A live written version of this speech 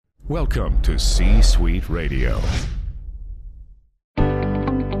Welcome to C-Suite Radio.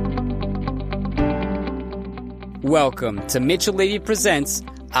 Welcome to Mitchell Levy Presents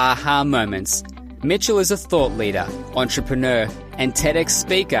Aha Moments. Mitchell is a thought leader, entrepreneur, and TEDx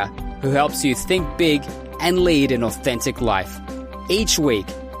speaker who helps you think big and lead an authentic life. Each week,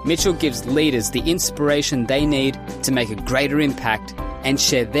 Mitchell gives leaders the inspiration they need to make a greater impact and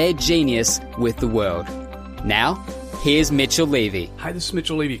share their genius with the world. Now, here's Mitchell Levy. Hi, this is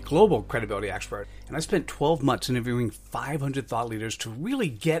Mitchell Levy, global credibility expert, and I spent 12 months interviewing 500 thought leaders to really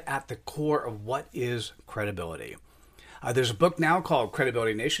get at the core of what is credibility. There's a book now called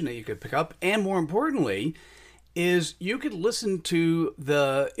Credibility Nation that you could pick up, and more importantly, is you could listen to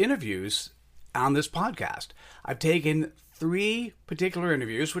the interviews on this podcast. I've taken 3 particular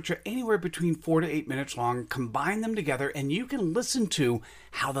interviews, which are anywhere between 4 to 8 minutes long, combine them together, and you can listen to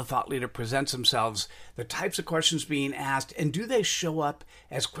how the thought leader presents themselves, the types of questions being asked, and do they show up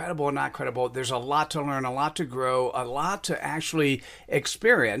as credible or not credible. There's a lot to learn, a lot to grow, a lot to actually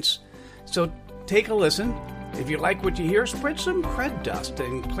experience. So take a listen. If you like what you hear, spread some cred dust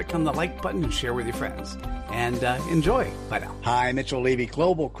and click on the like button and share with your friends. And enjoy. Bye now. Hi, Mitchell Levy,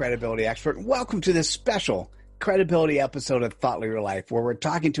 global credibility expert. Welcome to this special credibility episode of Thought Leader Life, where we're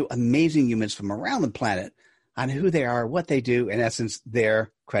talking to amazing humans from around the planet on who they are, what they do, in essence,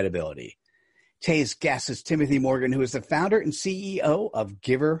 their credibility. Today's guest is Timothy Morgan, who is the founder and CEO of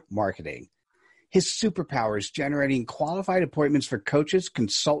Giver Marketing. His superpower is generating qualified appointments for coaches,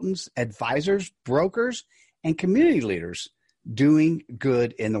 consultants, advisors, brokers, and community leaders doing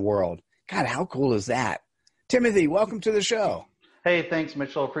good in the world. God, how cool is that? Timothy, welcome to the show. Hey, thanks,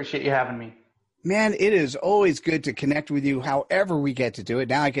 Mitchell. Appreciate you having me. Man, it is always good to connect with you however we get to do it.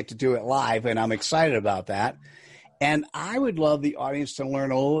 Now I get to do it live, and I'm excited about that. And I would love the audience to learn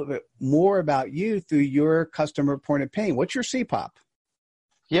a little bit more about you through your customer point of pain. What's your CPOP?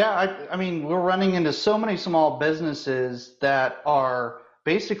 Yeah, I mean, we're running into so many small businesses that are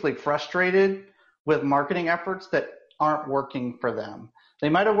basically frustrated with marketing efforts that aren't working for them. They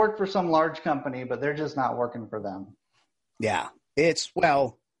might have worked for some large company, but they're just not working for them. Yeah, it's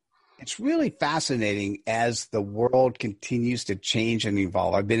really fascinating as the world continues to change and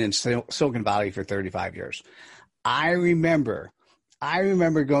evolve. I've been in Silicon Valley for 35 years. I remember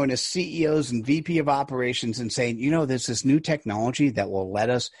going to CEOs and VP of operations and saying, there's this new technology that will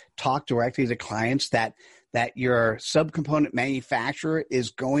let us talk directly to clients, that your subcomponent manufacturer is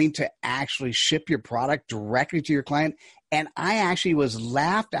going to actually ship your product directly to your client. And I actually was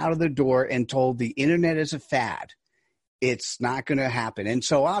laughed out of the door and told the internet is a fad. It's not going to happen. And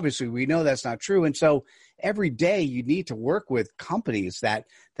so obviously we know that's not true. And so every day you need to work with companies that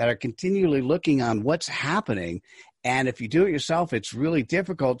are continually looking on what's happening. And if you do it yourself, it's really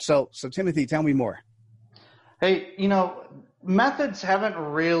difficult. So Timothy, tell me more. Hey, methods haven't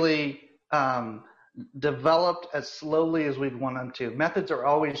really developed as slowly as we'd want them to. Methods are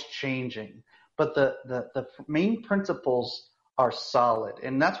always changing, but the main principles are solid.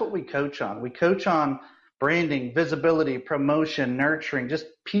 And that's what we coach on. We coach on branding, visibility, promotion, nurturing, just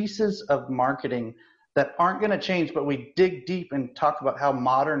pieces of marketing that aren't going to change, but we dig deep and talk about how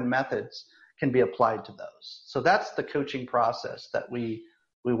modern methods can be applied to those. So that's the coaching process that we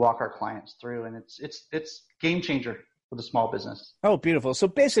walk our clients through, and it's game changer with a small business. Oh, beautiful. So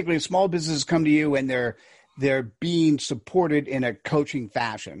basically small businesses come to you and they're being supported in a coaching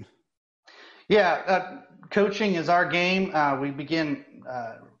fashion. Yeah, coaching is our game. We begin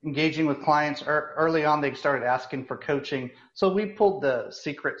engaging with clients early on. They started asking for coaching. So we pulled the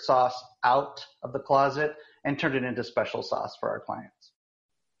secret sauce out of the closet and turned it into special sauce for our clients.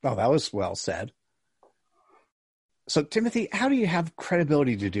 Oh, that was well said. So Timothy, how do you have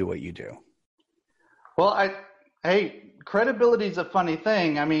credibility to do what you do? Well, credibility is a funny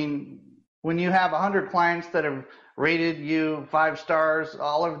thing. I mean, when you have 100 clients that have rated you 5 stars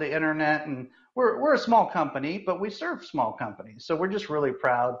all over the internet, and we're a small company, but we serve small companies. So we're just really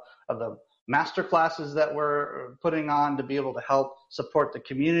proud of the master classes that we're putting on to be able to help support the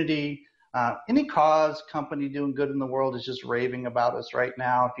community. Any cause company doing good in the world is just raving about us right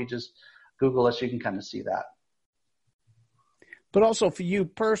now. If you just Google us, you can kind of see that. But also for you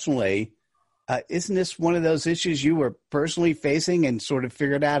personally, isn't this one of those issues you were personally facing and sort of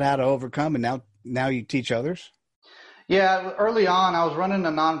figured out how to overcome, and now you teach others? Yeah, early on, I was running a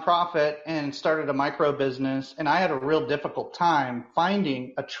nonprofit and started a micro business, and I had a real difficult time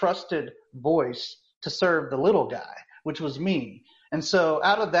finding a trusted voice to serve the little guy, which was me. And so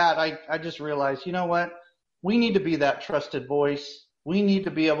out of that, I just realized, you know what? We need to be that trusted voice. We need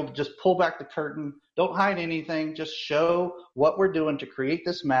to be able to just pull back the curtain. Don't hide anything. Just show what we're doing to create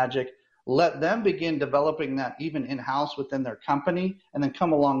this magic. let them begin developing that even in-house within their company, and then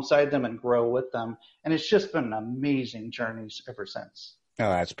come alongside them and grow with them. And it's just been an amazing journey ever since. Oh,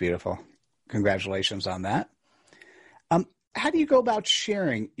 that's beautiful. Congratulations on that. How do you go about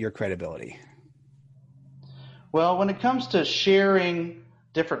sharing your credibility? Well, when it comes to sharing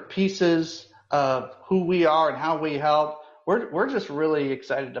different pieces of who we are and how we help, we're just really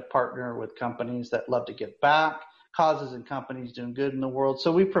excited to partner with companies that love to give back, causes and companies doing good in the world.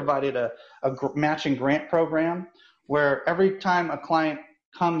 So we provided a matching grant program where every time a client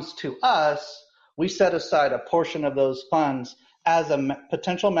comes to us, we set aside a portion of those funds as a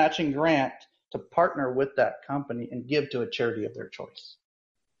potential matching grant to partner with that company and give to a charity of their choice.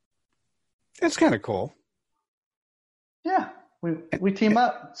 That's kind of cool. Yeah, we team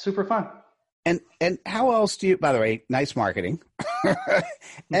up. It's super fun. And how else do you, by the way, nice marketing.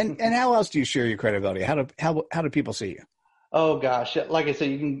 and how else do you share your credibility? How do people see you? Oh gosh, like I said,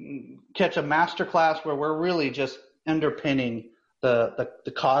 you can catch a master class where we're really just underpinning the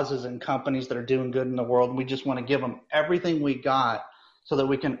causes and companies that are doing good in the world. And we just want to give them everything we got so that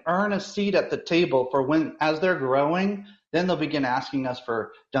we can earn a seat at the table for when, as they're growing, then they'll begin asking us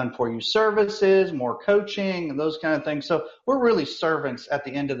for done-for-you services, more coaching, and those kind of things. So we're really servants at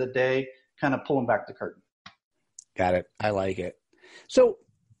the end of the day, kind of pulling back the curtain. Got it. I like it. So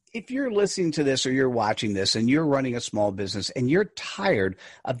if you're listening to this or you're watching this and you're running a small business and you're tired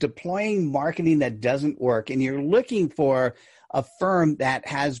of deploying marketing that doesn't work and you're looking for a firm that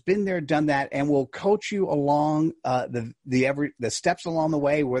has been there, done that, and will coach you along the steps along the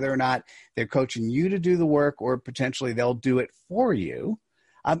way, whether or not they're coaching you to do the work or potentially they'll do it for you,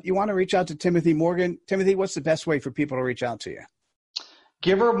 you want to reach out to Timothy Morgan. Timothy, what's the best way for people to reach out to you?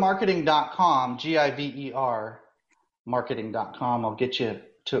 Givermarketing.com, Giver marketing.com. I'll get you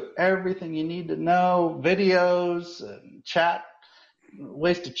to everything you need to know, videos, chat,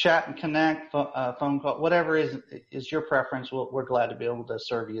 ways to chat and connect, phone call, whatever is your preference. We're glad to be able to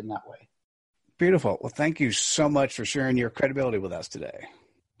serve you in that way. Beautiful. Well, thank you so much for sharing your credibility with us today.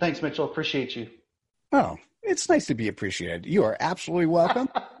 Thanks, Mitchell. Appreciate you. Oh, it's nice to be appreciated. You are absolutely welcome.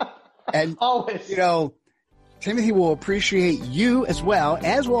 And always, Timothy will appreciate you as well,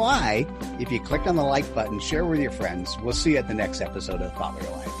 as will I, if you click on the like button, share with your friends. We'll see you at the next episode of Thought Leader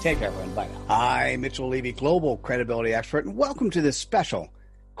Life. Take care, everyone. Bye now. Hi, Mitchell Levy, Global Credibility Expert, and welcome to this special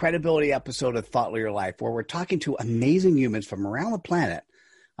credibility episode of Thought Leader Life, where we're talking to amazing humans from around the planet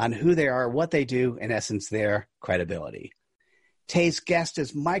on who they are, what they do, in essence, their credibility. Today's guest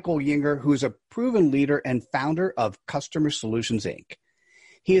is Michael Yinger, who's a proven leader and founder of Customer Solutions, Inc.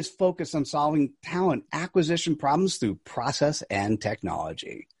 He is focused on solving talent acquisition problems through process and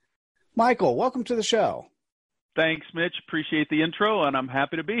technology. Michael, welcome to the show. Thanks, Mitch. Appreciate the intro, and I'm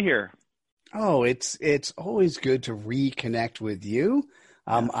happy to be here. Oh, it's always good to reconnect with you.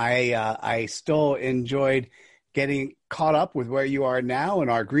 I still enjoyed getting caught up with where you are now in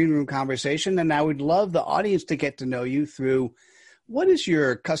our green room conversation, and I would love the audience to get to know you through what is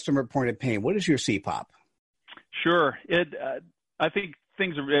your customer point of pain? What is your CPOP? Sure. I think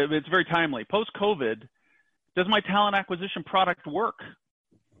it's very timely. Post-COVID, does my talent acquisition product work?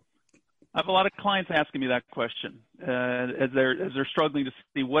 I have a lot of clients asking me that question as they're struggling to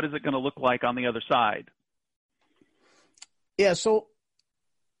see what is it going to look like on the other side. Yeah, so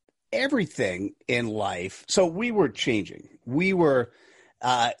everything in life. So we were changing.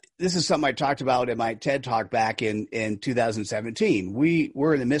 This is something I talked about in my TED Talk back in 2017. We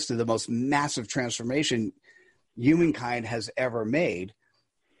were in the midst of the most massive transformation humankind has ever made.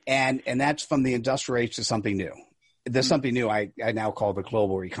 And that's from the industrial age to something new. There's something new I now call the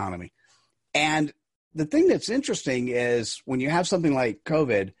global economy. And the thing that's interesting is when you have something like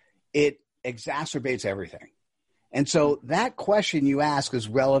COVID, it exacerbates everything. And so that question you ask is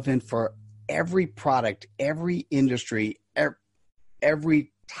relevant for every product, every industry,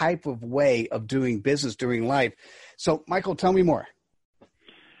 every type of way of doing business, doing life. So, Michael, tell me more.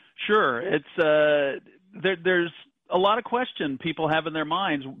 Sure. It's there's a lot of question people have in their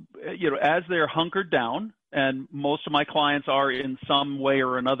minds, as they're hunkered down, and most of my clients are in some way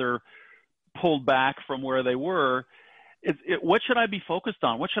or another pulled back from where they were. What should I be focused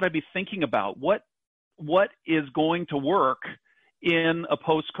on? What should I be thinking about? What is going to work in a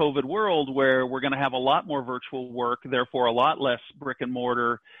post-COVID world where we're going to have a lot more virtual work, therefore a lot less brick and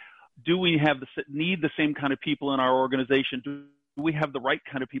mortar? Do we need the same kind of people in our organization? Do we have the right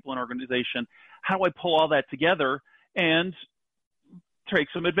kind of people in our organization? How do I pull all that together and take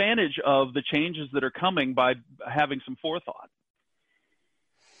some advantage of the changes that are coming by having some forethought?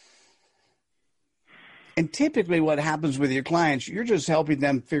 And typically what happens with your clients, you're just helping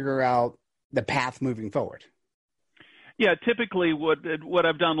them figure out the path moving forward. Yeah, typically what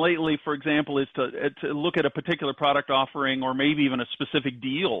I've done lately, for example, is to look at a particular product offering or maybe even a specific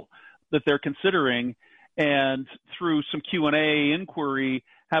deal that they're considering, and through some Q&A inquiry,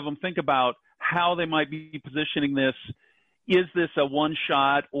 have them think about how they might be positioning this. Is this a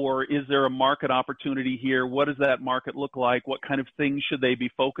one-shot, or is there a market opportunity here? What does that market look like? What kind of things should they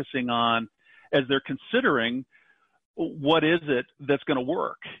be focusing on as they're considering what is it that's going to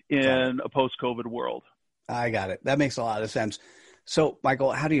work in a post-COVID world? I got it. That makes a lot of sense. So,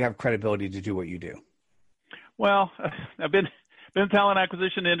 Michael, how do you have credibility to do what you do? Well, I've been in the talent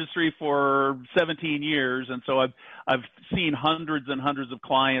acquisition industry for 17 years, and so I've seen hundreds and hundreds of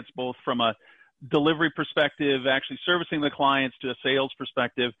clients, both from a delivery perspective, actually servicing the clients, to a sales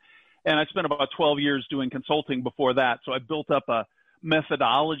perspective. And I spent about 12 years doing consulting before that. So I built up a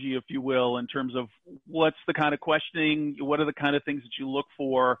methodology, if you will, in terms of what's the kind of questioning, what are the kind of things that you look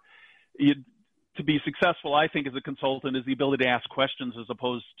for. To be successful, I think, as a consultant, is the ability to ask questions as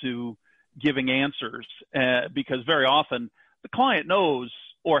opposed to giving answers, because very often the client knows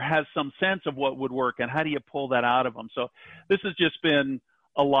or has some sense of what would work, and how do you pull that out of them? So this has just been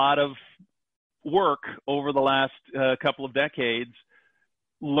a lot of work over the last couple of decades,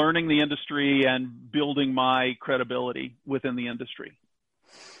 learning the industry and building my credibility within the industry.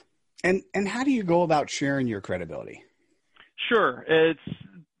 And how do you go about sharing your credibility? Sure. It's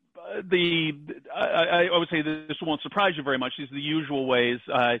I would say this won't surprise you very much. These are the usual ways.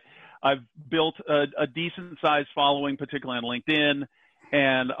 I've built a decent-sized following, particularly on LinkedIn,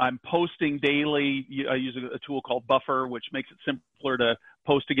 and I'm posting daily. I use a tool called Buffer, which makes it simpler to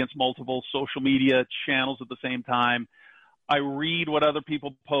post against multiple social media channels at the same time. I read what other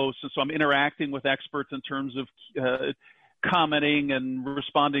people post, and so I'm interacting with experts in terms of commenting and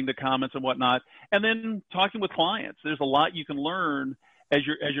responding to comments and whatnot, and then talking with clients. There's a lot you can learn as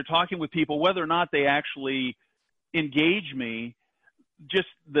you're talking with people, whether or not they actually engage me. Just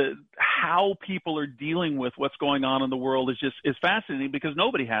how people are dealing with what's going on in the world is fascinating, because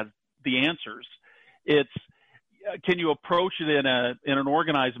nobody has the answers. It's, can you approach it in an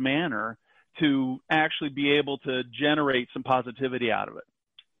organized manner to actually be able to generate some positivity out of it?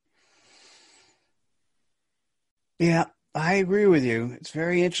 Yeah, I agree with you. It's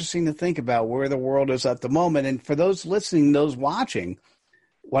very interesting to think about where the world is at the moment. And for those listening, those watching,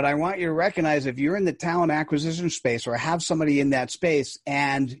 what I want you to recognize, if you're in the talent acquisition space or have somebody in that space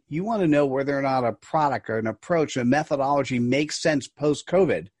and you want to know whether or not a product or an approach, a methodology makes sense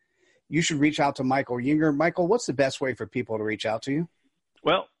post-COVID, you should reach out to Michael Yinger. Michael, what's the best way for people to reach out to you?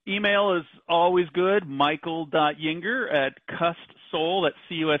 Well, email is always good, michael.yinger@custsol, that's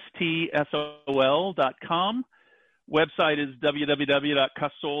CUSTSOL.com. Website is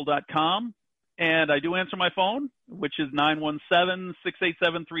www.custsol.com. And I do answer my phone, which is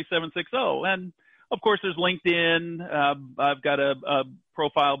 917-687-3760. And, of course, there's LinkedIn. I've got a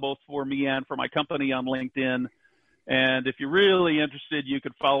profile both for me and for my company on LinkedIn. And if you're really interested, you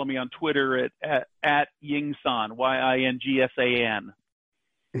could follow me on Twitter at Yingsan, YINGSAN.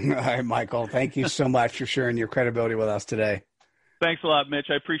 All right, Michael, thank you so much for sharing your credibility with us today. Thanks a lot,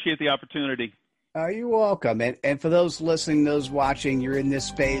 Mitch. I appreciate the opportunity. You're welcome. And for those listening, those watching, you're in this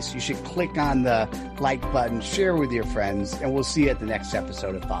space, you should click on the like button, share with your friends, and we'll see you at the next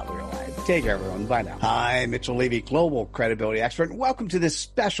episode of Thought Leader Live. Take care, everyone. Bye now. Hi, Mitchell Levy, Global Credibility Expert, and welcome to this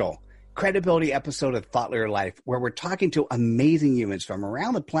special credibility episode of Thought Leader Life, where we're talking to amazing humans from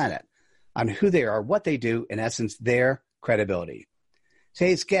around the planet on who they are, what they do, in essence, their credibility.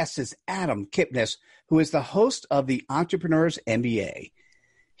 Today's guest is Adam Kipnis, who is the host of the Entrepreneur's MBA.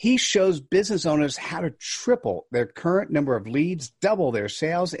 He shows business owners how to triple their current number of leads, double their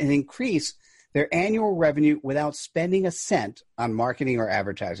sales, and increase their annual revenue without spending a cent on marketing or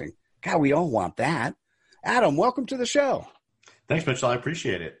advertising. God, we all want that. Adam, welcome to the show. Thanks, Mitchell. I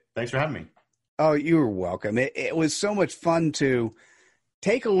appreciate it. Thanks for having me. Oh, you're welcome. It was so much fun to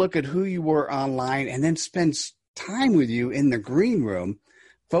take a look at who you were online and then spend time with you in the green room,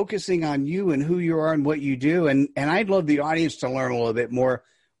 focusing on you and who you are and what you do. And I'd love the audience to learn a little bit more.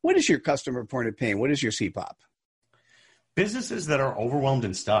 What is your customer point of pain? What is your CPOP? Businesses that are overwhelmed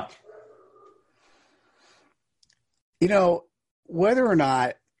and stuck. You know, whether or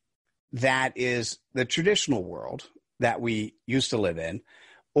not that is the traditional world that we used to live in,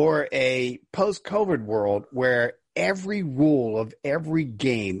 or a post-COVID world where every rule of every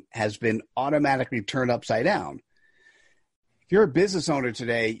game has been automatically turned upside down. If you're a business owner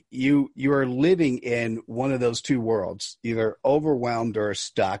today, you are living in one of those two worlds, either overwhelmed or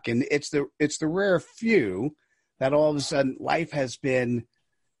stuck. And it's the rare few that all of a sudden life has been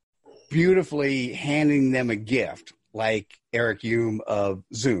beautifully handing them a gift, like Eric Yume of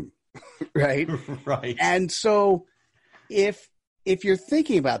Zoom, right? Right. And so if you're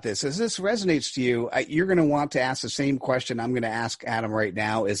thinking about this, as this resonates to you, you're going to want to ask the same question I'm going to ask Adam right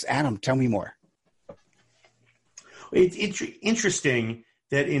now. Is Adam, tell me more. It's interesting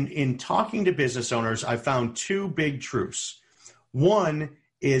that in talking to business owners, I found two big truths. One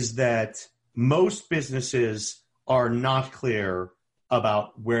is that most businesses are not clear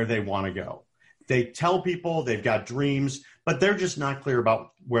about where they want to go. They tell people they've got dreams, but they're just not clear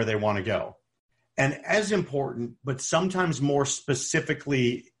about where they want to go. And as important, but sometimes more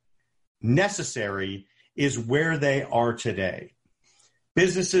specifically necessary, is where they are today.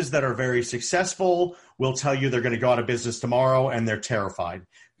 Businesses that are very successful will tell you they're going to go out of business tomorrow and they're terrified.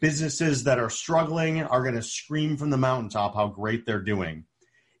 Businesses that are struggling are going to scream from the mountaintop how great they're doing.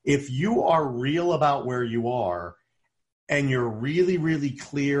 If you are real about where you are and you're really, really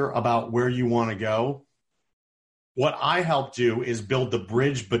clear about where you want to go, what I help do is build the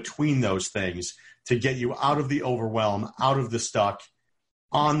bridge between those things to get you out of the overwhelm, out of the stuck,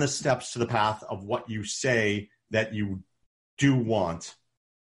 on the steps to the path of what you say that you do want.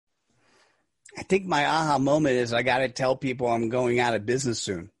 I think my aha moment is I got to tell people I'm going out of business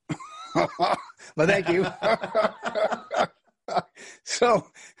soon. But thank you. So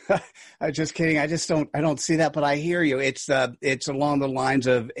I'm just kidding. I don't see that, but I hear you. It's along the lines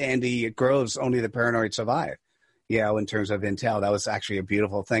of Andy Grove's Only the Paranoid Survive, in terms of Intel. That was actually a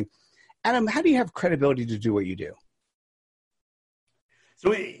beautiful thing. Adam, how do you have credibility to do what you do?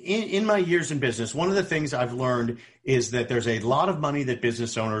 So in my years in business, one of the things I've learned is that there's a lot of money that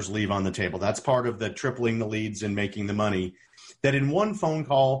business owners leave on the table. That's part of the tripling the leads and making the money. That in one phone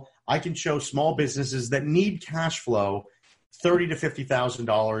call, I can show small businesses that need cash flow $30,000 to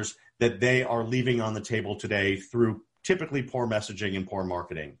 $50,000 that they are leaving on the table today through typically poor messaging and poor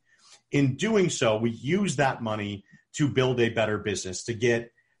marketing. In doing so, we use that money to build a better business, to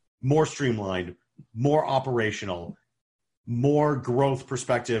get more streamlined, more operational, more growth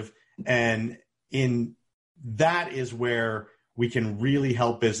perspective. And in that is where we can really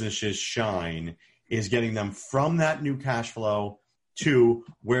help businesses shine, is getting them from that new cash flow to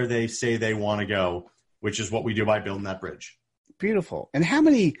where they say they want to go, which is what we do by building that bridge. Beautiful. And how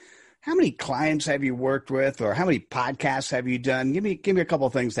many clients have you worked with, or how many podcasts have you done? Give me a couple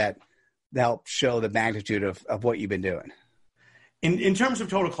of things that help show the magnitude of what you've been doing. In terms of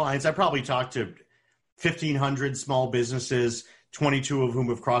total clients, I probably talked to 1,500 small businesses, 22 of whom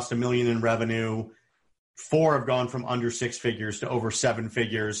have crossed $1 million in revenue. 4 have gone from under 6 figures to over 7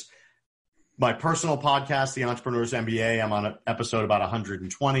 figures. My personal podcast, The Entrepreneur's MBA, I'm on an episode about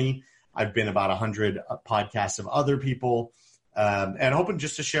 120. I've been about 100 podcasts of other people, and hoping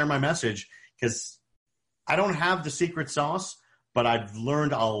just to share my message, because I don't have the secret sauce, but I've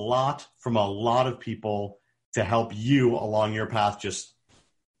learned a lot from a lot of people to help you along your path, just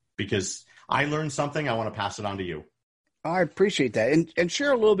because I learned something, I want to pass it on to you. I appreciate that. And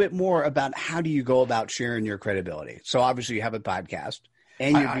share a little bit more about how do you go about sharing your credibility? So obviously you have a podcast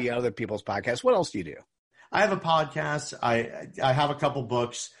and you be other people's podcasts. What else do you do? I have a podcast. I have a couple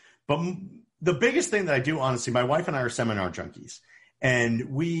books. But the biggest thing that I do, honestly, my wife and I are seminar junkies. And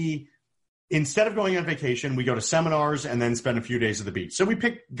we, instead of going on vacation, we go to seminars and then spend a few days at the beach. So we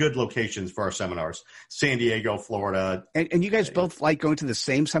pick good locations for our seminars. San Diego, Florida. And you guys both like going to the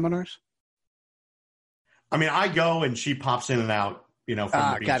same seminars? I mean, I go and she pops in and out, from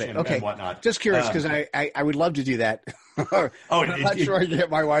the beach and whatnot. Just curious, because I would love to do that. I'm not sure I can get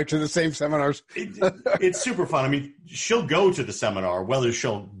my wife to the same seminars. It's super fun. I mean, she'll go to the seminar. Whether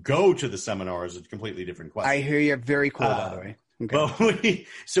she'll go to the seminar is a completely different question. I hear you. Very cool, by the way. Okay.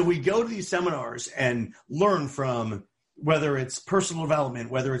 So we go to these seminars and learn from, whether it's personal development,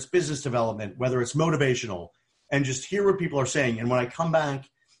 whether it's business development, whether it's motivational, and just hear what people are saying. And when I come back,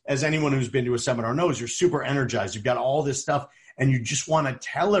 as anyone who's been to a seminar knows, you're super energized. You've got all this stuff, and you just want to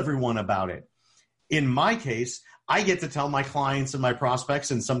tell everyone about it. In my case, I get to tell my clients and my prospects,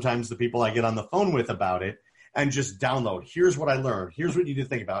 and sometimes the people I get on the phone with, about it, and just download. Here's what I learned. Here's what you need to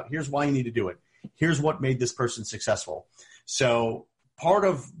think about. Here's why you need to do it. Here's what made this person successful. So part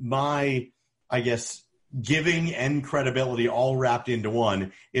of my, giving and credibility all wrapped into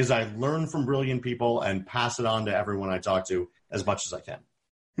one is I learn from brilliant people and pass it on to everyone I talk to as much as I can.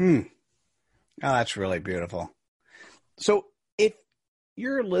 Oh, that's really beautiful. So if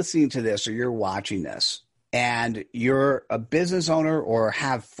you're listening to this or you're watching this and you're a business owner or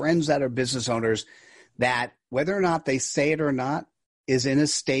have friends that are business owners that, whether or not they say it or not, is in a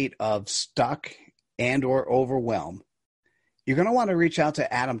state of stuck and or overwhelmed, you're going to want to reach out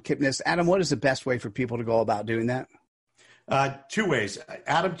to Adam Kipnis. Adam, what is the best way for people to go about doing that? 2 ways.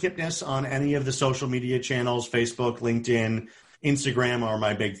 Adam Kipnis on any of the social media channels, Facebook, LinkedIn, Instagram are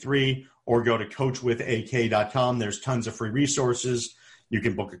my big 3, or go to coachwithak.com. There's tons of free resources. You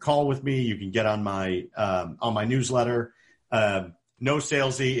can book a call with me. You can get on my newsletter. No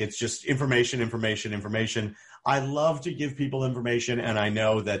salesy. It's just information. I love to give people information, and I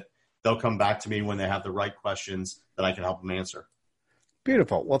know that they'll come back to me when they have the right questions that I can help them answer.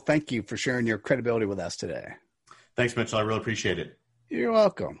 Beautiful. Well, thank you for sharing your credibility with us today. Thanks, Mitchell. I really appreciate it. You're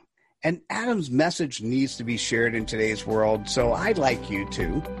welcome. And Adam's message needs to be shared in today's world, so I'd like you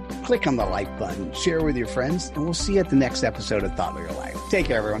to click on the like button, share with your friends, and we'll see you at the next episode of Thought Leader Life. Take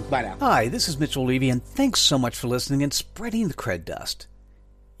care, everyone. Bye now. Hi, this is Mitchell Levy, and thanks so much for listening and spreading the cred dust.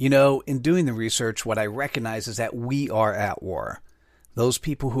 You know, in doing the research, what I recognize is that we are at war. Those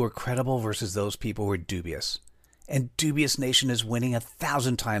people who are credible versus those people who are dubious. And Dubious Nation is winning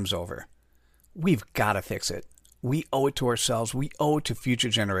 1,000 times over. We've got to fix it. We owe it to ourselves. We owe it to future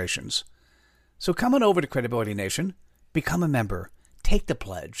generations. So come on over to Credibility Nation, become a member, take the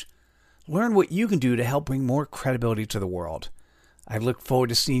pledge, learn what you can do to help bring more credibility to the world. I look forward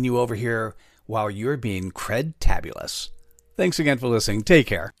to seeing you over here while you're being cred-tabulous. Thanks again for listening. Take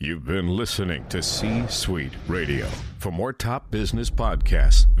care. You've been listening to C-Suite Radio. For more top business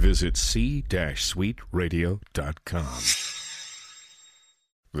podcasts, visit c-suiteradio.com.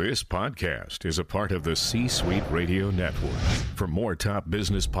 This podcast is a part of the C-Suite Radio Network. For more top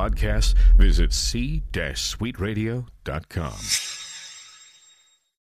business podcasts, visit c-suiteradio.com.